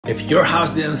If your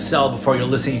house didn't sell before your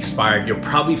listing expired, you're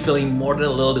probably feeling more than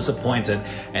a little disappointed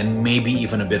and maybe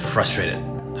even a bit frustrated.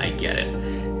 I get it.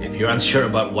 If you're unsure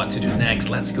about what to do next,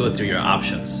 let's go through your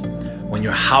options. When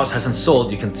your house hasn't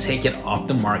sold, you can take it off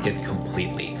the market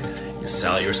completely. You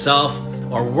sell it yourself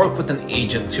or work with an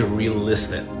agent to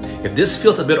relist it. If this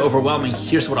feels a bit overwhelming,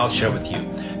 here's what I'll share with you.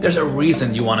 There's a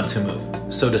reason you wanted to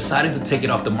move. So deciding to take it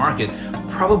off the market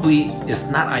probably is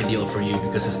not ideal for you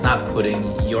because it's not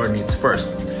putting your needs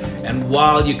first. And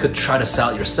while you could try to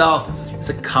sell it yourself, it's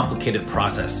a complicated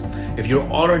process. If you're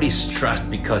already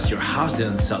stressed because your house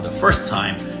didn't sell the first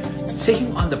time,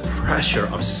 taking on the pressure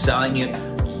of selling it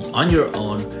on your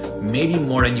own may be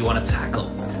more than you want to tackle.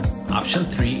 Option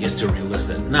 3 is to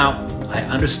relist it. Now, I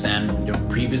understand your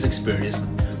previous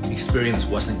experience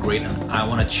wasn't great and I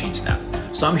want to change that.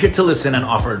 So I'm here to listen and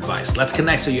offer advice. Let's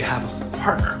connect so you have a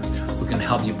partner who can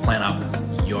help you plan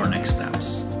out your next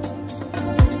steps.